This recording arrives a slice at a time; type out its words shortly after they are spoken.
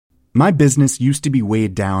My business used to be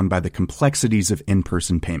weighed down by the complexities of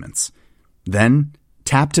in-person payments. Then,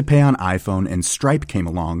 Tap to Pay on iPhone and Stripe came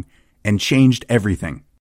along and changed everything.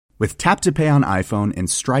 With Tap to Pay on iPhone and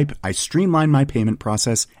Stripe, I streamlined my payment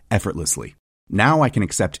process effortlessly. Now I can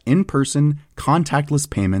accept in-person, contactless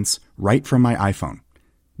payments right from my iPhone.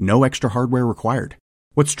 No extra hardware required.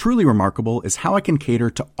 What's truly remarkable is how I can cater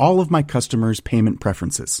to all of my customers' payment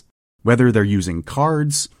preferences. Whether they're using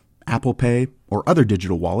cards, Apple Pay, or other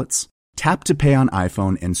digital wallets, Tap to Pay on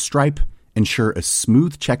iPhone and Stripe ensure a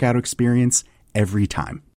smooth checkout experience every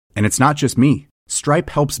time. And it's not just me. Stripe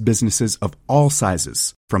helps businesses of all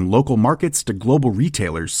sizes, from local markets to global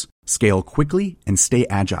retailers, scale quickly and stay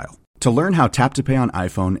agile. To learn how Tap to Pay on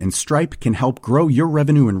iPhone and Stripe can help grow your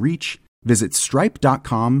revenue and reach, visit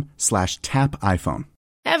stripe.com/tapiphone.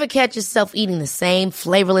 Ever catch yourself eating the same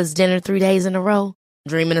flavorless dinner 3 days in a row?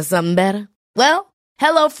 Dreaming of something better? Well,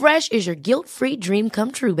 HelloFresh is your guilt-free dream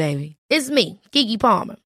come true, baby. It's me, Keke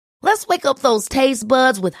Palmer. Let's wake up those taste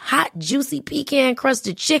buds with hot, juicy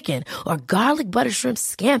pecan-crusted chicken or garlic butter shrimp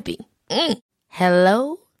scampi.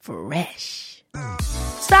 Hello Fresh.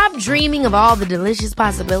 Stop dreaming of all the delicious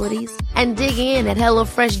possibilities and dig in at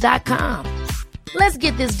HelloFresh.com. Let's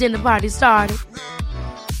get this dinner party started.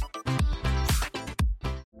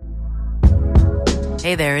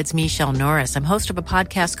 Hey there, it's Michelle Norris. I'm host of a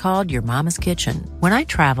podcast called Your Mama's Kitchen. When I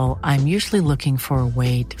travel, I'm usually looking for a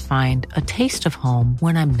way to find a taste of home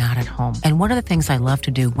when I'm not at home. And one of the things I love to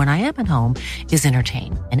do when I am at home is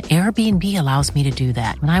entertain. And Airbnb allows me to do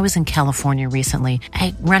that. When I was in California recently,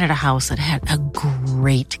 I rented a house that had a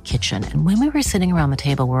great kitchen. And when we were sitting around the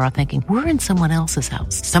table, we were all thinking, we're in someone else's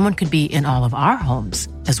house. Someone could be in all of our homes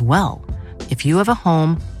as well. If you have a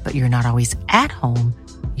home, but you're not always at home,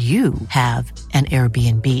 you have an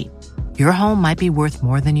Airbnb. Your home might be worth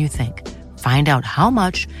more than you think. Find out how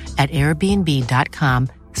much at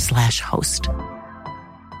airbnb.com/host.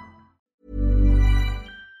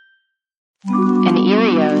 An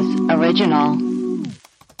Erios original.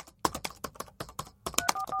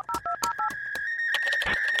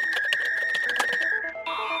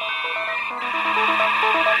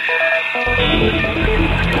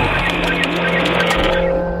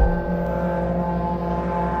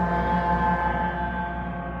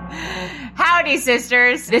 Howdy,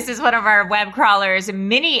 sisters. This is one of our Web Crawlers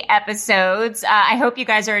mini episodes. I hope you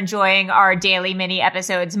guys are enjoying our daily mini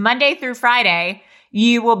episodes. Monday through Friday,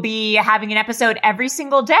 you will be having an episode every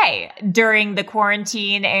single day during the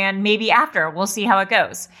quarantine and maybe after. We'll see how it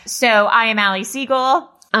goes. So I am Allie Siegel.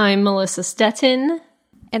 I'm Melissa Stettin.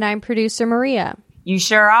 And I'm producer Maria. You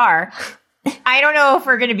sure are. I don't know if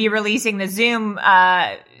we're going to be releasing the Zoom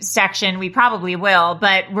section. We probably will,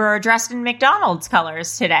 but we're dressed in McDonald's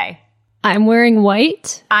colors today. I'm wearing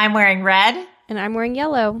white. I'm wearing red. And I'm wearing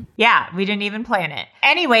yellow. Yeah, we didn't even plan it.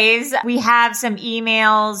 Anyways, we have some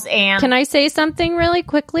emails and... Can I say something really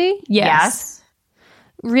quickly? Yes.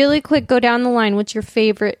 Really quick, go down the line. What's your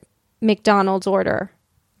favorite McDonald's order?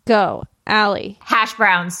 Go. Allie. Hash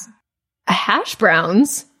browns. Hash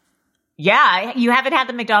browns? Yeah, you haven't had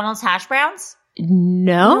the McDonald's hash browns?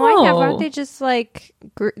 No. I have. Aren't they just like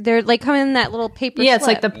they're like coming in that little paper? Yeah,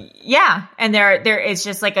 slip? it's like the and they're it's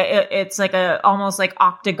just like it's like a almost like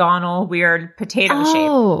octagonal weird potato shape.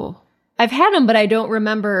 Oh, I've had them, but I don't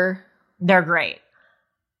remember. They're great.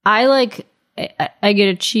 I get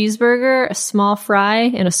a cheeseburger, a small fry,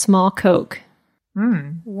 and a small Coke.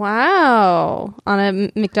 Wow, on a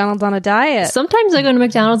McDonald's on a diet. Sometimes I go to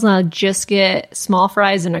McDonald's and I'll just get small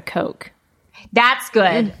fries and a Coke. That's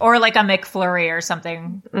good. Or like a McFlurry or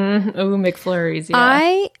something. Ooh, McFlurries,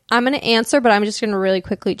 yeah. I'm going to answer, but I'm just going to really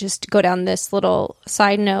quickly just go down this little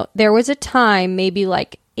side note. There was a time, maybe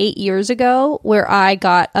like 8 years ago, where I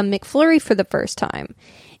got a McFlurry for the first time.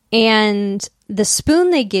 And the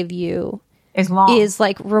spoon they give you is long. Is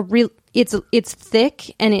like it's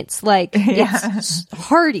thick and it's like it's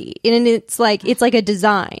hearty and it's like a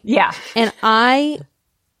design. Yeah. And I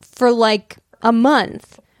for like a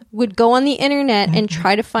month would go on the internet and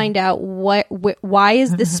try to find out why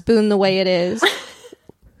is this spoon the way it is?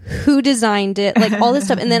 Who designed it? Like all this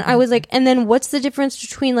stuff. And then I was like, and then what's the difference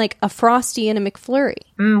between like a Frosty and a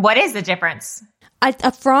McFlurry? What is the difference?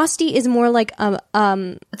 A Frosty is more like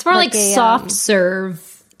it's more like soft serve.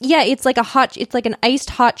 Yeah, it's like it's like an iced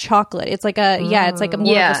hot chocolate. It's like it's like a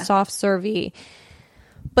more of a soft servey.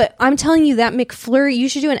 But I'm telling you that McFlurry, you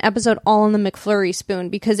should do an episode all on the McFlurry spoon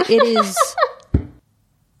because it is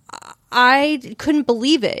I couldn't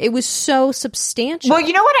believe it. It was so substantial. Well,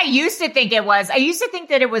 you know what I used to think it was? I used to think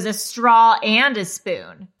that it was a straw and a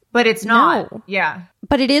spoon, but it's not. No. Yeah.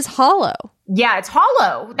 But it is hollow. Yeah, it's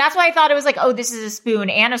hollow. That's why I thought it was like, oh, this is a spoon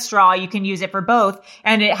and a straw. You can use it for both.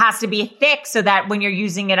 And it has to be thick so that when you're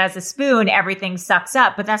using it as a spoon, everything sucks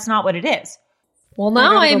up. But that's not what it is. Well,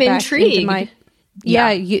 now I'm intrigued.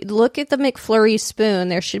 You look at the McFlurry spoon.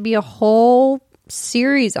 There should be a whole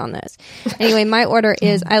series on this. Anyway, my order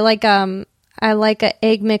is I like a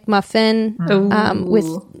egg McMuffin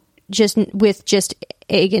with just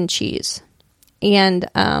egg and cheese. And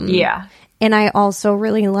and I also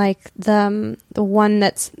really like the one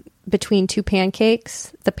that's between two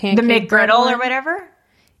pancakes, the McGriddle or whatever.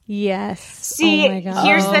 Yes. See, oh my God.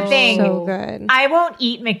 Here's the thing. So good. I won't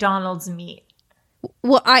eat McDonald's meat.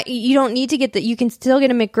 Well, you don't need to get you can still get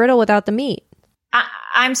a McGriddle without the meat.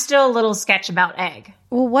 I'm still a little sketch about egg.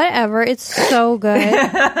 Well, whatever. It's so good.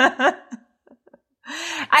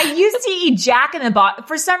 I used to eat Jack in the Box.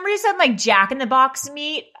 For some reason, like Jack in the Box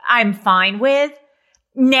meat, I'm fine with.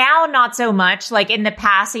 Now, not so much. Like in the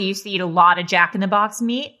past, I used to eat a lot of Jack in the Box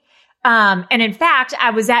meat. And in fact,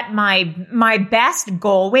 I was at my best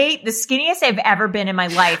goal weight. The skinniest I've ever been in my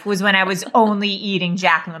life was when I was only eating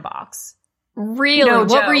Jack in the Box. Really? No what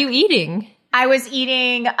joke. were you eating? I was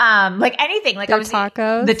eating, like anything. Like Their I was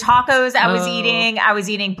tacos? The tacos I was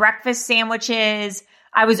eating breakfast sandwiches.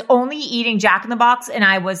 I was only eating Jack in the Box and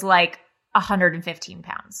I was like 115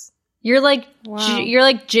 pounds. You're like, Wow. you're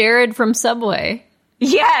like Jared from Subway.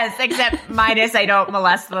 Yes, except minus I don't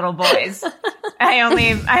molest little boys. I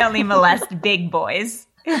only molest big boys.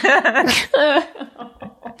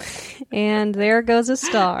 And there goes a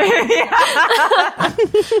star. A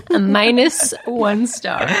 -1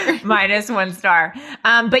 star. -1 star.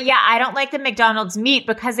 But yeah, I don't like the McDonald's meat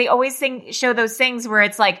because they always show those things where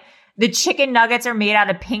it's like the chicken nuggets are made out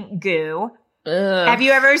of pink goo. Ugh. Have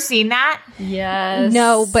you ever seen that? Yes.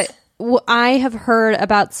 No, but I have heard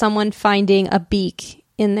about someone finding a beak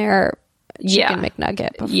in their chicken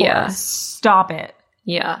McNugget before. Yeah. Stop it.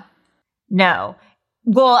 Yeah. No.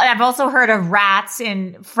 Well, I've also heard of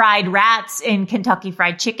fried rats in Kentucky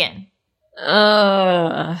Fried Chicken.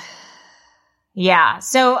 Yeah.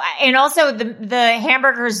 So, and also the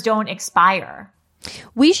hamburgers don't expire.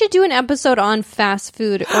 We should do an episode on fast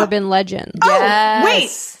food urban legends. Oh, wait.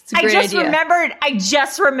 It's a great idea. I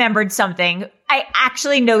just remembered something. I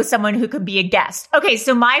actually know someone who could be a guest. Okay,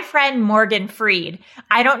 so my friend Morgan Freed.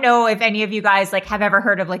 I don't know if any of you guys like have ever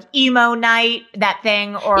heard of like emo night, that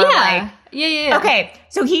thing, or like Yeah. Okay,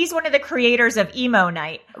 so he's one of the creators of emo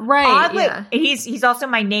night. Right. Oddly, yeah. he's also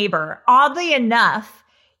my neighbor. Oddly enough,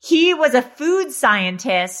 he was a food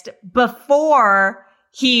scientist before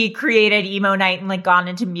he created emo night and like gone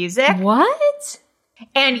into music. What?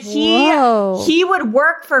 And Whoa. he would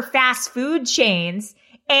work for fast food chains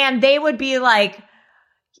and they would be like,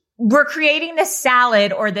 we're creating this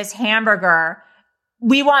salad or this hamburger.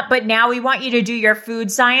 But now we want you to do your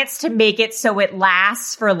food science to make it so it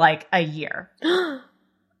lasts for like a year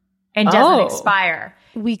and doesn't expire.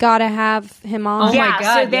 We gotta have him on. Oh my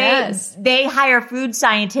God, so they hire food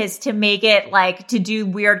scientists to make it like to do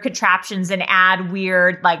weird contraptions and add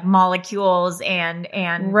weird like molecules and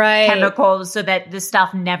chemicals so that the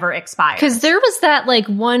stuff never expires. Because there was that like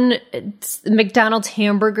one McDonald's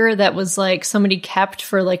hamburger that was like somebody kept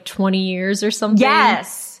for like 20 years or something.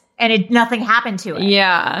 Yes. And nothing happened to it.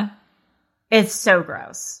 Yeah. It's so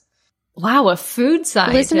gross. Wow, a food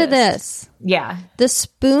scientist. Listen to this. Yeah. The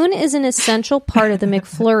spoon is an essential part of the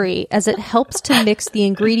McFlurry as it helps to mix the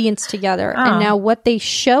ingredients together. And now what they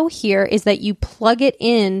show here is that you plug it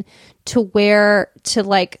in to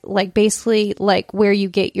basically like where you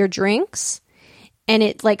get your drinks, and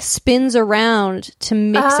it like spins around to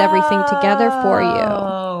mix everything together for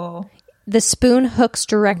you. The spoon hooks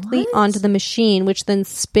directly onto the machine, which then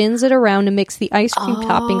spins it around to mix the ice cream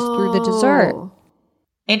toppings through the dessert.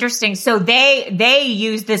 Interesting. So they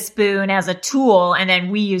use the spoon as a tool and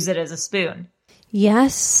then we use it as a spoon.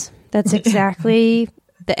 Yes, that's exactly.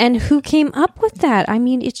 And who came up with that? I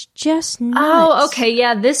mean, it's just nuts. Oh, okay.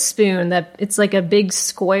 Yeah, this spoon that it's like a big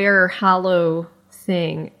square hollow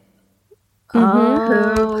thing.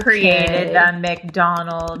 Who created the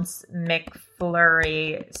McDonald's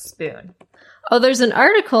McFlurry spoon? Oh, there's an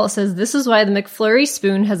article that says this is why the McFlurry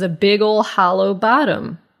spoon has a big old hollow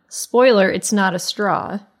bottom. Spoiler, it's not a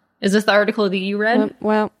straw. Is this the article that you read?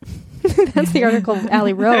 Well, that's the article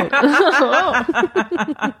Allie wrote.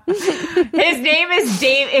 His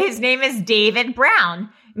name is David Brown.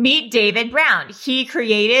 Meet David Brown. He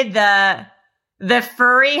created the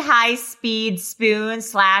furry high-speed spoon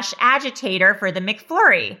 / agitator for the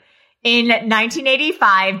McFlurry. In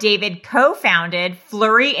 1985, David co-founded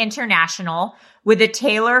Flurry International with a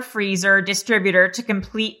Taylor freezer distributor to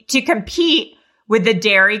compete with the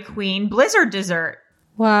Dairy Queen Blizzard dessert.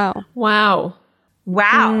 Wow. Wow.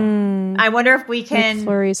 Wow. I wonder if we can.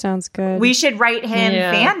 McFlurry sounds good. We should write him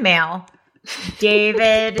fan mail.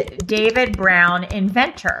 David Brown,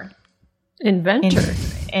 inventor.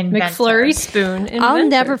 McFlurry spoon. Inventor.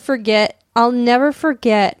 I'll never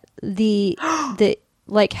forget the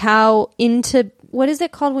like how into what is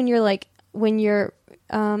it called when you're like when you're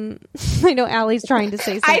I know Allie's trying to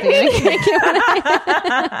say something.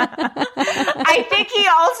 I think he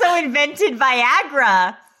also invented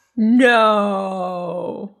Viagra.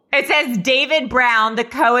 No. It says David Brown, the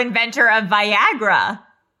co-inventor of Viagra.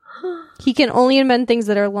 He can only invent things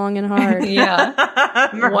that are long and hard. Yeah.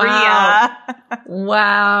 Maria.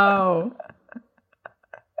 Wow.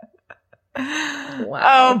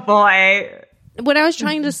 Oh boy. What I was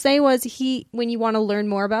trying to say was when you want to learn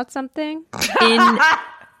more about something.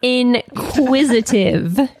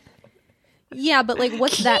 Inquisitive. Yeah, but like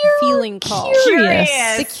what's that feeling called?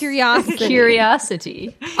 Curious. The curiosity.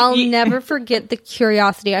 Curiosity. I'll never forget the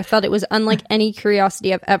curiosity. I felt it was unlike any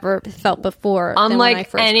curiosity I've ever felt before. Unlike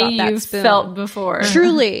any you've felt before.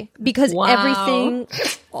 Truly. Because everything,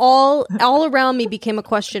 all around me became a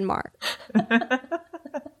question mark.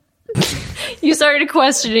 You started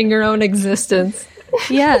questioning your own existence.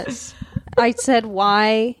 Yes. I said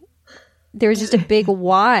why. There was just a big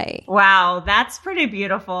why. Wow, that's pretty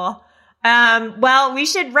beautiful. Well, we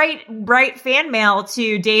should write fan mail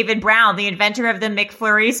to David Brown, the inventor of the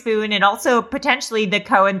McFlurry spoon and also potentially the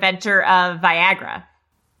co-inventor of Viagra.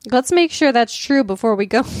 Let's make sure that's true before we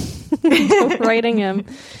go writing him,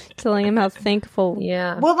 telling him how thankful.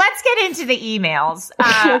 Yeah. Well, let's get into the emails.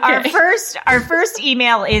 Okay. Our first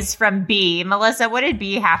email is from B. Melissa, what did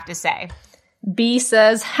B have to say? B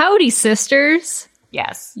says, "Howdy, sisters.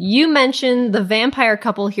 Yes. You mentioned the vampire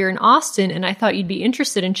couple here in Austin, and I thought you'd be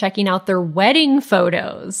interested in checking out their wedding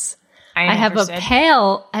photos. I have a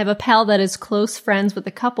pal that is close friends with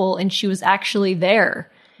the couple, and she was actually there.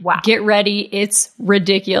 Wow. Get ready. It's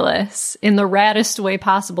ridiculous. In the raddest way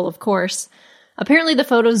possible, of course. Apparently the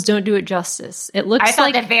photos don't do it justice. It looks I thought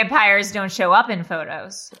like that vampires don't show up in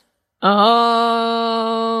photos. Oh,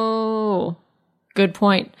 good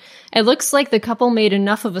point. It looks like the couple made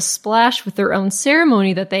enough of a splash with their own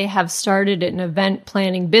ceremony that they have started an event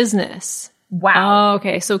planning business. Wow. Oh,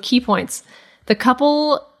 okay, so key points. The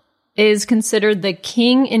couple is considered the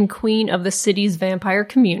king and queen of the city's vampire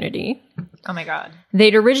community. Oh my God.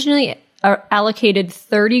 They'd originally allocated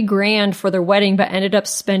 $30,000 for their wedding, but ended up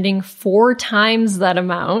spending 4 times that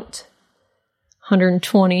amount.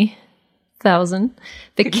 $120,000.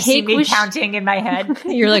 The Could cake you see me was counting in my head.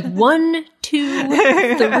 You're like 1,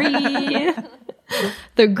 2, 3.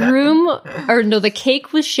 The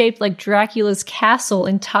cake was shaped like Dracula's castle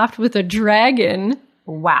and topped with a dragon.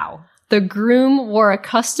 Wow. The groom wore a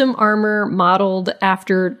custom armor modeled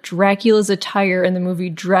after Dracula's attire in the movie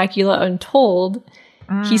Dracula Untold.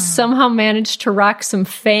 He somehow managed to rock some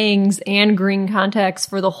fangs and green contacts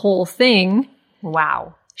for the whole thing.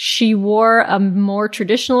 Wow. She wore a more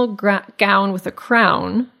traditional gown with a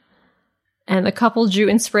crown. And the couple drew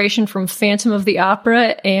inspiration from Phantom of the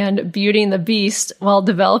Opera and Beauty and the Beast while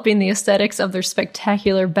developing the aesthetics of their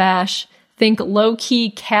spectacular bash. Think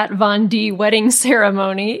low-key Kat Von D wedding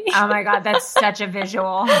ceremony. Oh my God, that's such a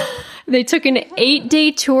visual. They took an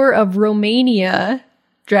 8-day tour of Romania,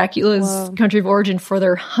 Dracula's country of origin, for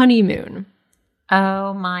their honeymoon.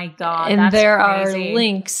 Oh my God, and that's there crazy. are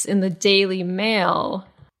links in the Daily Mail.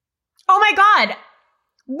 Oh my God,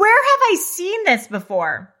 where have I seen this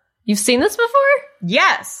before? You've seen this before?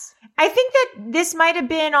 Yes. I think that this might have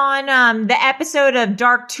been on the episode of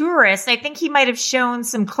Dark Tourist. I think he might have shown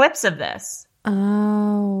some clips of this.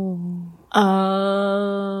 Oh.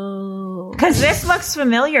 Because this looks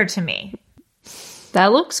familiar to me.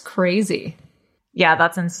 That looks crazy. Yeah,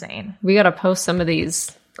 that's insane. We got to post some of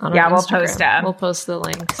these on our Yeah, we'll Instagram. post them. We'll post the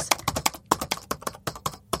links.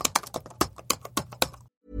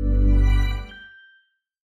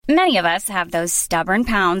 Many of us have those stubborn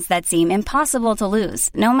pounds that seem impossible to lose,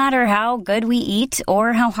 no matter how good we eat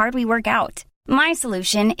or how hard we work out. My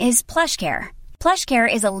solution is PlushCare.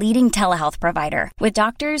 PlushCare is a leading telehealth provider with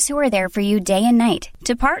doctors who are there for you day and night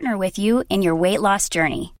to partner with you in your weight loss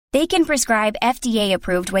journey. They can prescribe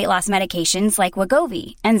FDA-approved weight loss medications like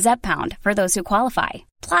Wegovy and Zepbound for those who qualify.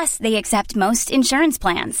 Plus, they accept most insurance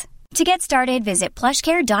plans. To get started, visit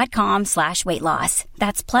plushcare.com/weightloss.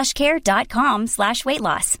 That's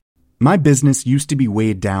plushcare.com/weightloss. My business used to be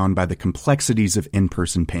weighed down by the complexities of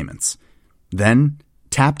in-person payments. Then,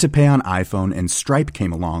 Tap to Pay on iPhone and Stripe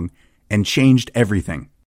came along and changed everything.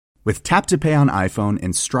 With Tap to Pay on iPhone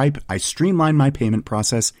and Stripe, I streamlined my payment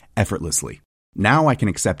process effortlessly. Now I can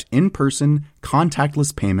accept in-person,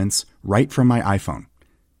 contactless payments right from my iPhone.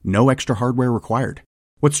 no extra hardware required.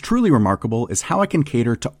 What's truly remarkable is how I can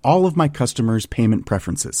cater to all of my customers' payment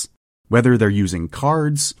preferences. Whether they're using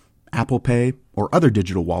cards, Apple Pay, or other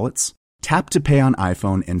digital wallets, Tap to Pay on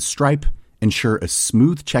iPhone and Stripe ensure a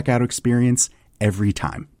smooth checkout experience every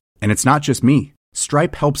time. And it's not just me.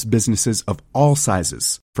 Stripe helps businesses of all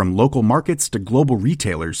sizes, from local markets to global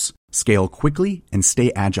retailers, scale quickly and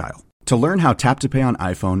stay agile. To learn how Tap to Pay on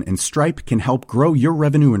iPhone and Stripe can help grow your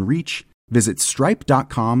revenue and reach, visit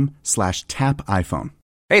stripe.com/tapiphone.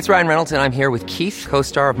 Hey, it's Ryan Reynolds, and I'm here with Keith,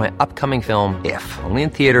 co-star of my upcoming film, If, only in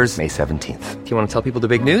theaters May 17th. Do you want to tell people the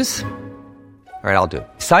big news? All right, I'll do it.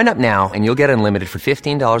 Sign up now and you'll get unlimited for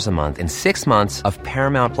 $15 a month and 6 months of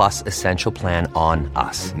Paramount Plus Essential Plan on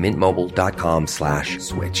us.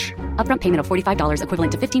 MintMobile.com/switch. Upfront payment of $45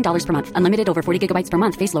 equivalent to $15 per month. Unlimited over 40 gigabytes per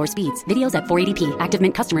month. Face lower speeds. Videos at 480p. Active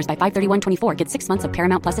Mint customers by 531.24 get 6 months of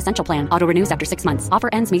Paramount Plus Essential Plan. Auto renews after 6 months. Offer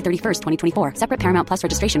ends May 31st, 2024. Separate Paramount Plus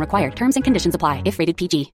registration required. Terms and conditions apply if rated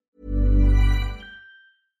PG.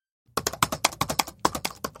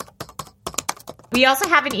 We also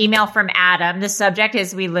have an email from Adam. The subject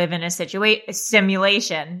is "We live in a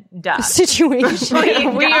simulation." Duh. Situation. We've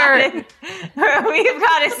got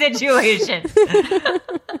a situation.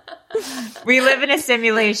 We live in a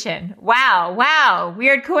simulation. Wow.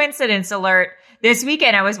 Weird coincidence alert. This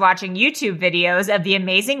weekend, I was watching YouTube videos of the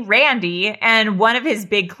amazing Randy, and one of his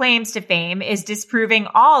big claims to fame is disproving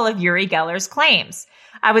all of Uri Geller's claims.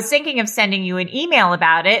 I was thinking of sending you an email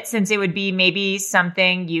about it, since it would be maybe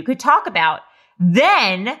something you could talk about.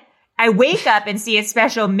 Then I wake up and see a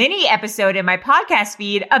special mini episode in my podcast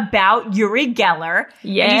feed about Uri Geller.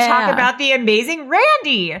 Yeah. And you talk about the amazing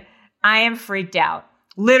Randy. I am freaked out,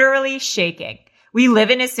 literally shaking. We live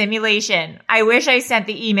in a simulation. I wish I sent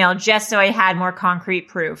the email just so I had more concrete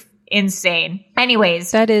proof. Insane. Anyways.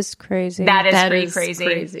 That is crazy. That is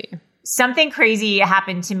crazy. Something crazy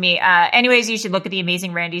happened to me. Anyways, you should look at the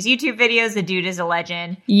amazing Randy's YouTube videos. The dude is a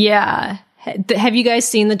legend. Yeah. Have you guys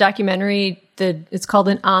seen the documentary? It's called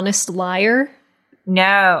An Honest Liar?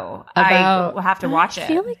 No. I will have to watch it. I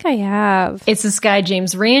feel like I have. It's this guy,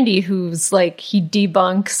 James Randi, who's like, he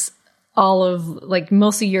debunks all of, like,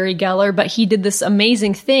 mostly Uri Geller, but he did this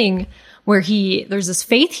amazing thing where there's this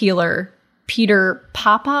faith healer, Peter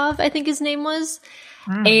Popov, I think his name was,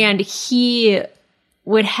 and he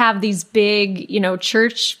would have these big,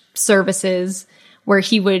 church services where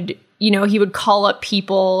he would call up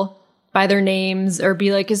people by their names or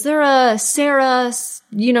be like, is there a Sarah,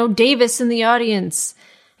 Davis in the audience?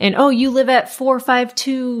 And, oh, you live at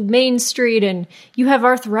 452 Main Street and you have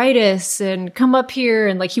arthritis and come up here.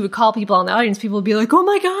 And like, he would call people in the audience. People would be like, oh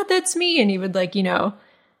my God, that's me. And he would like,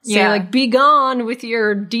 say like, be gone with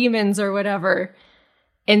your demons or whatever.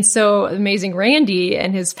 And so Amazing Randy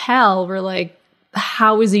and his pal were like,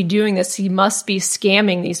 how is he doing this? He must be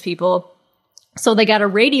scamming these people. So they got a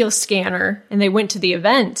radio scanner and they went to the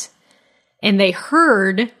event. And they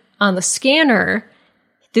heard on the scanner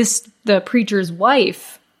the preacher's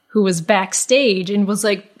wife, who was backstage and was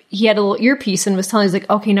like, he had a little earpiece and was telling, he's like,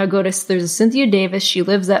 okay, now there's a Cynthia Davis. She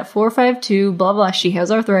lives at 452, blah, blah. She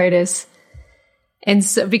has arthritis. And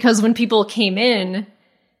so, because when people came in,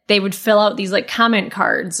 they would fill out these like comment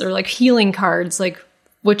cards or like healing cards, like,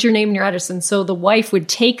 what's your name and your address? And so the wife would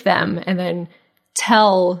take them and then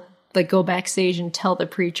go backstage and tell the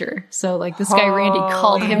preacher. So like this guy Randy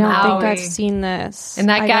called him out. I don't think I've seen this. And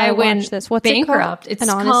that guy went bankrupt. It's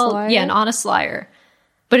called An Honest Liar.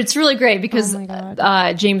 But it's really great because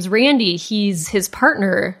James Randi, his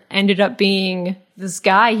partner ended up being this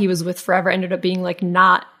guy he was with forever, ended up being like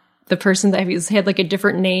not the person that he had like a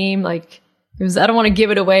different name. Like it was, I don't want to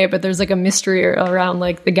give it away, but there's like a mystery around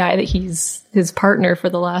like the guy that he's his partner for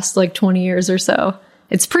the last like 20 years or so.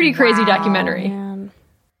 It's pretty crazy documentary. Man.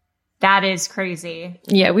 That is crazy.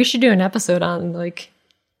 Yeah, we should do an episode on like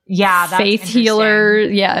that's faith healer.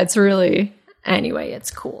 Yeah, it's really, anyway, it's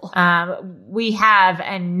cool. We have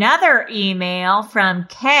another email from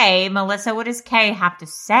Kay. Melissa, what does Kay have to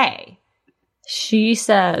say? She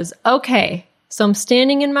says, okay, so I'm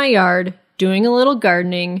standing in my yard doing a little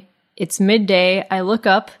gardening. It's midday. I look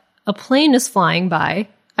up. A plane is flying by.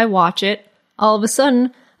 I watch it. All of a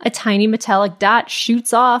sudden, a tiny metallic dot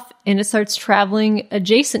shoots off and it starts traveling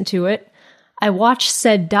adjacent to it. I watch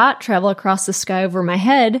said dot travel across the sky over my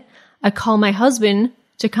head. I call my husband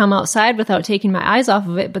to come outside without taking my eyes off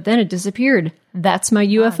of it, but then it disappeared. That's my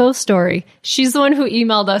UFO story. She's the one who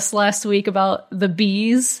emailed us last week about the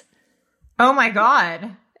bees. Oh my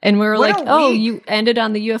God. And we were like, oh, you ended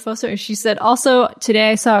on the UFO story. She said, also, today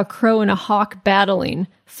I saw a crow and a hawk battling.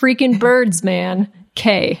 Freaking birds, man.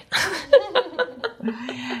 Kay.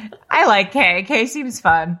 I like Kay. Kay seems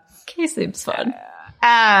fun.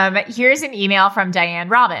 Here's an email from Diane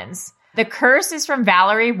Robbins. The curse is from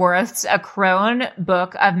Valerie Worth's A Crone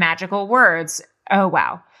Book of Magical Words. Oh,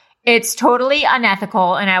 wow. It's totally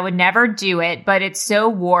unethical and I would never do it, but it's so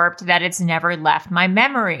warped that it's never left my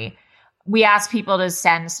memory. We ask people to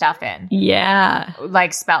send stuff in. Yeah.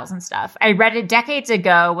 Like spells and stuff. I read it decades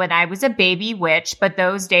ago when I was a baby witch, but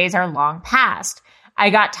those days are long past. I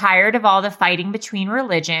got tired of all the fighting between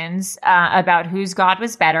religions about whose God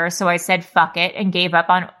was better, so I said fuck it and gave up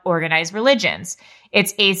on organized religions.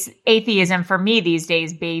 It's atheism for me these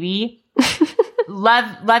days, baby.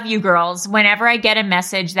 Love you girls. Whenever I get a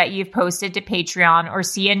message that you've posted to Patreon or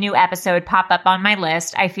see a new episode pop up on my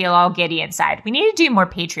list, I feel all giddy inside. We need to do more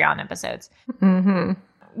Patreon episodes. Mm-hmm.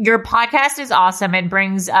 Your podcast is awesome and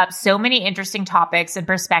brings up so many interesting topics and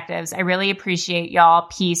perspectives. I really appreciate y'all.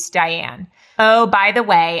 Peace, Diane. Oh, by the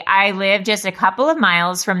way, I live just a couple of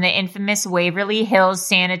miles from the infamous Waverly Hills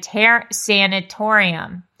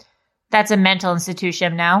Sanatorium. That's a mental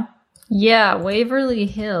institution now. Yeah, Waverly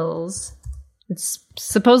Hills. It's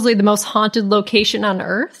supposedly the most haunted location on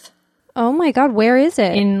Earth. Oh my God, where is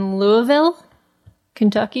it? In Louisville,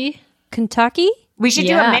 Kentucky. Kentucky? We should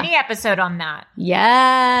do a mini episode on that.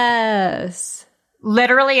 Yes.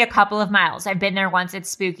 Literally a couple of miles. I've been there once. It's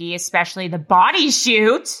spooky, especially the body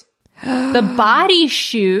shoot. The body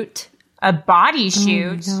shoot. A body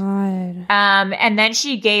shoot. Oh my God. And then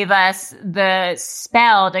she gave us the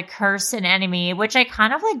spell to curse an enemy, which I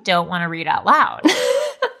kind of like don't want to read out loud.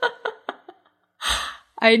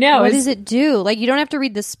 I know. What does it do? Like, you don't have to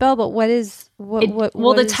read the spell, but what is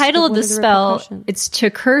the title of the spell, it's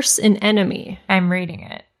to curse an enemy. I'm reading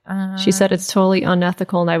it. She said it's totally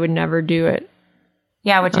unethical and I would never do it.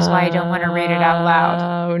 Yeah, which is why I don't want to read it out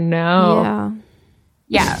loud. Oh, no. Yeah.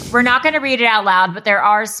 Yeah, we're not going to read it out loud, but there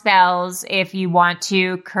are spells if you want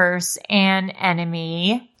to curse an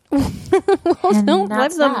enemy. Well, don't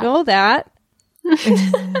let them know that.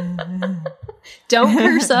 Don't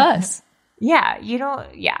curse us. Yeah, you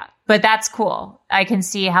don't. Yeah, but that's cool. I can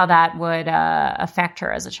see how that would affect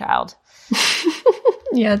her as a child.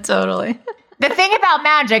 Yeah, totally. The thing about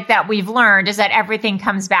magic that we've learned is that everything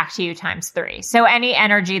comes back to you times 3. So any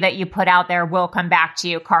energy that you put out there will come back to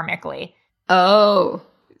you karmically. Oh.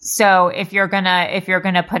 So if you're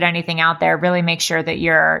gonna put anything out there, really make sure that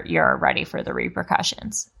you're ready for the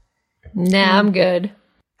repercussions. Nah, I'm good.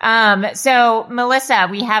 So Melissa,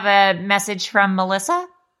 we have a message from Melissa.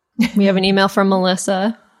 We have an email from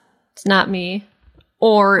Melissa. It's not me.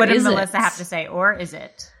 Or what is does Melissa it? have to say? Or is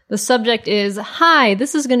it? The subject is, hi,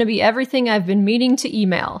 this is going to be everything I've been meaning to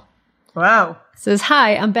email. Whoa. It says,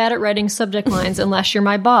 hi, I'm bad at writing subject lines unless you're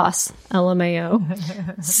my boss.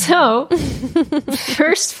 LMAO. So,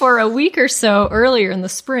 first for a week or so earlier in the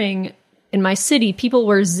spring, in my city, people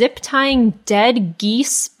were zip tying dead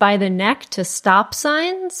geese by the neck to stop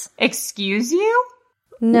signs. Excuse you?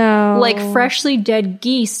 No. Like freshly dead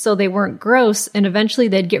geese so they weren't gross, and eventually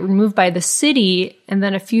they'd get removed by the city, and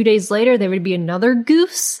then a few days later there would be another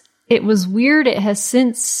goose. It was weird. It has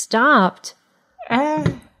since stopped.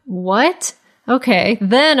 What? Okay.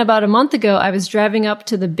 Then about a month ago, I was driving up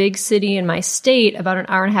to the big city in my state about an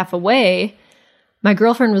hour and a half away. My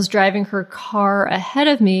girlfriend was driving her car ahead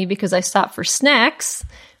of me because I stopped for snacks,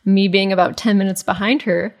 me being about 10 minutes behind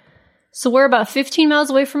her. So we're about 15 miles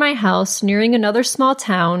away from my house, nearing another small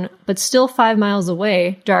town, but still 5 miles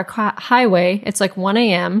away, dark highway. It's like 1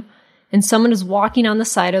 a.m., and someone is walking on the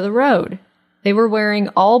side of the road. They were wearing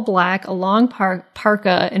all black, a long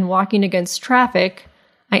parka, and walking against traffic.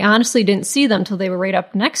 I honestly didn't see them till they were right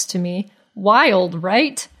up next to me. Wild,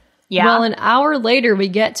 right? Yeah. Well, an hour later, we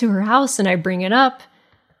get to her house, and I bring it up.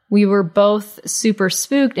 We were both super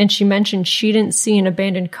spooked, and she mentioned she didn't see an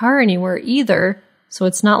abandoned car anywhere either. So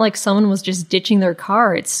it's not like someone was just ditching their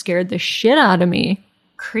car. It scared the shit out of me.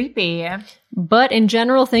 Creepy. But in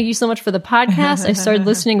general, thank you so much for the podcast. I started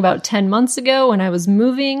listening about 10 months ago when I was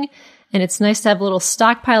moving, and it's nice to have a little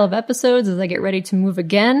stockpile of episodes as I get ready to move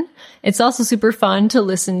again. It's also super fun to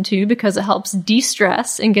listen to because it helps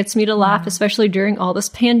de-stress and gets me to laugh, especially during all this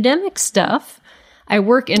pandemic stuff. I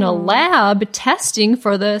work in a lab testing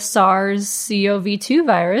for the SARS-CoV-2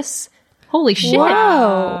 virus. Holy shit.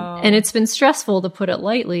 Whoa. And it's been stressful, to put it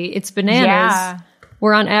lightly. It's bananas. Yeah.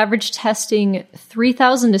 We're on average testing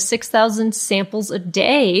 3,000 to 6,000 samples a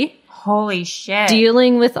day. Holy shit.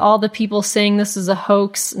 Dealing with all the people saying this is a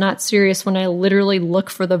hoax, not serious, when I literally look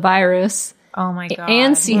for the virus. Oh my God.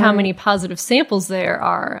 And see how many positive samples there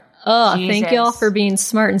are. Thank Jesus. y'all for being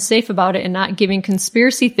smart and safe about it and not giving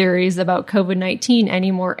conspiracy theories about COVID-19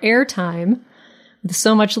 any more airtime. With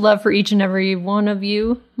so much love for each and every one of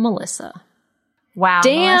you, Melissa. Wow.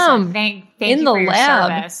 Damn. Melissa, thank In you the for your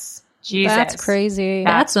lab. service. Jesus. That's crazy.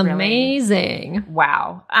 That's really- amazing.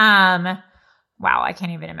 Wow. Wow, I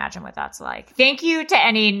can't even imagine what that's like. Thank you to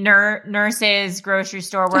any nurses, grocery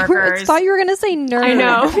store I workers. thought you were going to say nerd. I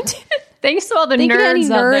know. Thanks to all the Think of any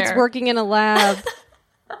nerds out nerds there. working in a lab.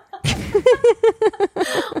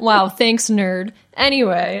 Wow, thanks, nerd.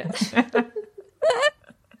 Anyway.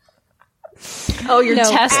 Oh, you're No,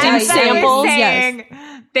 testing as I was samples? saying,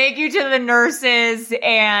 thank you to the nurses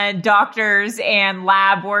and doctors and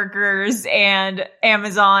lab workers and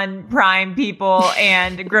Amazon Prime people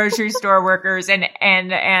and grocery store workers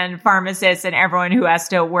and pharmacists and everyone who has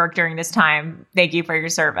to work during this time. Thank you for your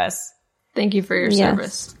service. Thank you for your Yes.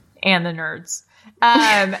 service. And the nerds.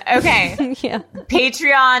 Okay. Yeah.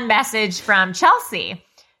 Patreon message from Chelsea,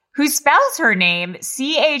 who spells her name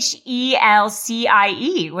Chelcie,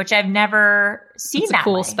 which I've never seen It's a that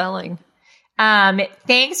cool way. spelling.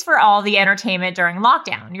 Thanks for all the entertainment during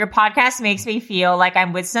lockdown. Your podcast makes me feel like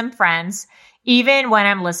I'm with some friends, even when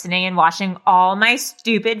I'm listening and washing all my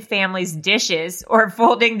stupid family's dishes or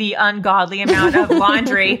folding the ungodly amount of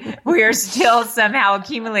laundry we're still somehow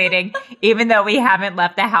accumulating, even though we haven't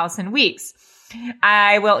left the house in weeks.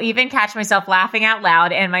 I will even catch myself laughing out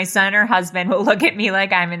loud, and my son or husband will look at me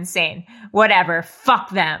like I'm insane. Whatever. Fuck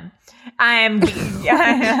them. I'm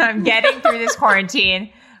getting through this quarantine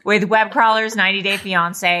with web crawlers, 90 Day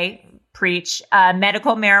Fiance, preach,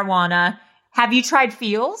 medical marijuana. Have you tried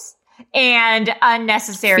Feels? And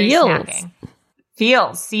unnecessary Feels. snacking.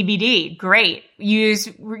 Feels, CBD, great. Use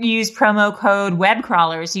promo code web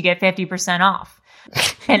crawlers. You get 50% off.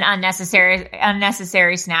 And unnecessary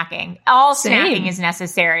snacking. All Same. snacking is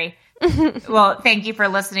necessary. Well, thank you for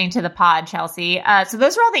listening to the pod, Chelsea. So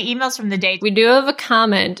those are all the emails from the day. We do have a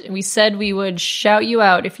comment. We said we would shout you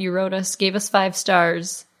out if you gave us 5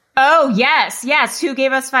 stars. Oh, yes. Who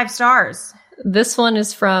gave us 5 stars? This one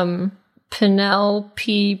is from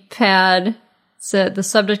Penelope Pad. Said the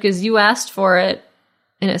subject is "You asked for it,"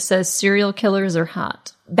 and it says "Serial killers are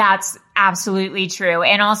hot." That's absolutely true.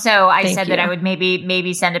 And also, I Thank said that you. I would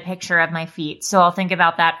maybe send a picture of my feet. So I'll think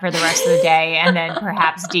about that for the rest of the day and then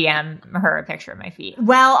perhaps DM her a picture of my feet.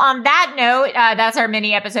 Well, on that note, that's our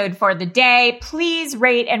mini episode for the day. Please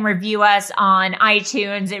rate and review us on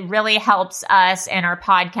iTunes. It really helps us and our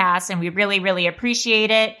podcast, and we really, really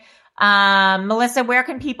appreciate it. Melissa, where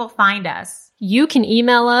can people find us? You can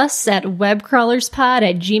email us at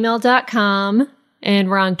webcrawlerspod@gmail.com.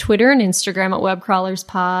 And we're on Twitter and Instagram at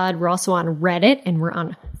webcrawlerspod. We're also on Reddit and we're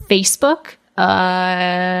on Facebook.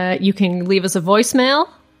 You can leave us a voicemail.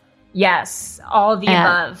 Yes, all the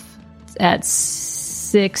above. At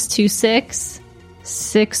 626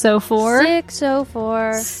 604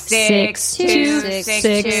 604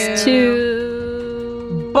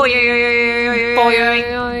 6262.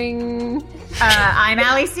 Boing. I'm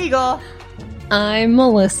Allie Siegel. I'm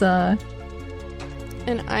Melissa.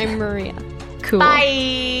 And I'm Maria. Cool.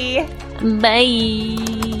 Bye. Bye.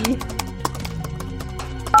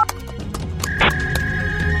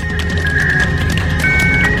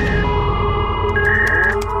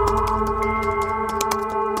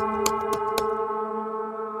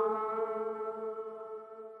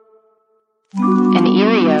 An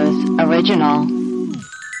Erios original.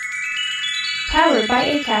 Powered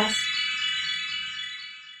by Acast.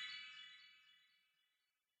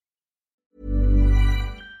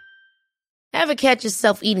 Ever catch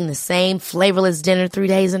yourself eating the same flavorless dinner 3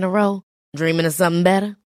 days in a row? Dreaming of something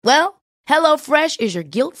better? Well, HelloFresh is your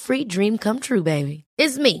guilt-free dream come true, baby.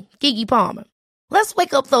 It's me, Keke Palmer. Let's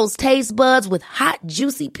wake up those taste buds with hot,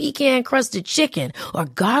 juicy pecan-crusted chicken or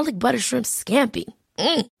garlic butter shrimp scampi.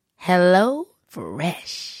 Hello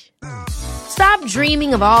Fresh. Stop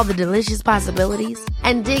dreaming of all the delicious possibilities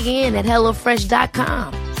and dig in at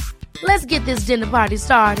HelloFresh.com. Let's get this dinner party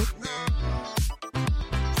started.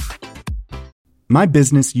 My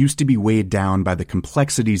business used to be weighed down by the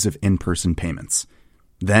complexities of in-person payments.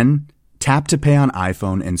 Then, Tap to Pay on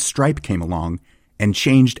iPhone and Stripe came along and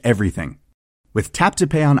changed everything. With Tap to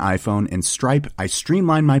Pay on iPhone and Stripe, I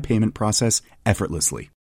streamlined my payment process effortlessly.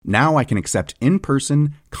 Now I can accept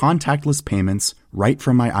in-person, contactless payments right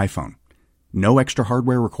from my iPhone. No extra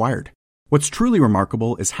hardware required. What's truly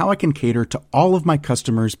remarkable is how I can cater to all of my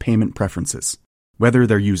customers' payment preferences. Whether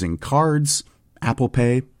they're using cards, Apple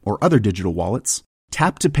Pay, or other digital wallets,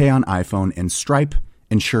 Tap to Pay on iPhone and Stripe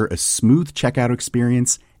ensure a smooth checkout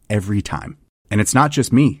experience every time. And it's not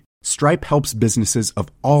just me. Stripe helps businesses of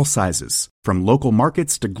all sizes, from local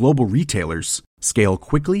markets to global retailers, scale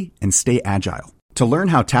quickly and stay agile. To learn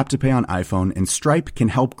how Tap to Pay on iPhone and Stripe can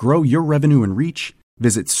help grow your revenue and reach,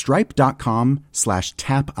 visit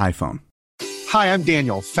stripe.com/tapiphone. Hi, I'm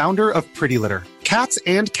Daniel, founder of Pretty Litter. Cats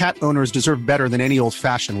and cat owners deserve better than any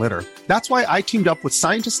old-fashioned litter. That's why I teamed up with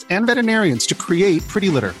scientists and veterinarians to create Pretty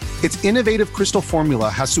Litter. Its innovative crystal formula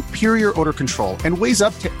has superior odor control and weighs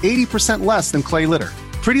up to 80% less than clay litter.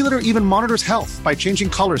 Pretty Litter even monitors health by changing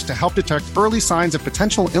colors to help detect early signs of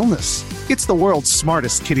potential illness. It's the world's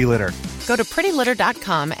smartest kitty litter. Go to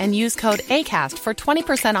prettylitter.com and use code ACAST for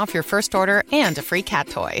 20% off your first order and a free cat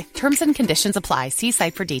toy. Terms and conditions apply. See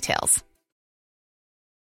site for details.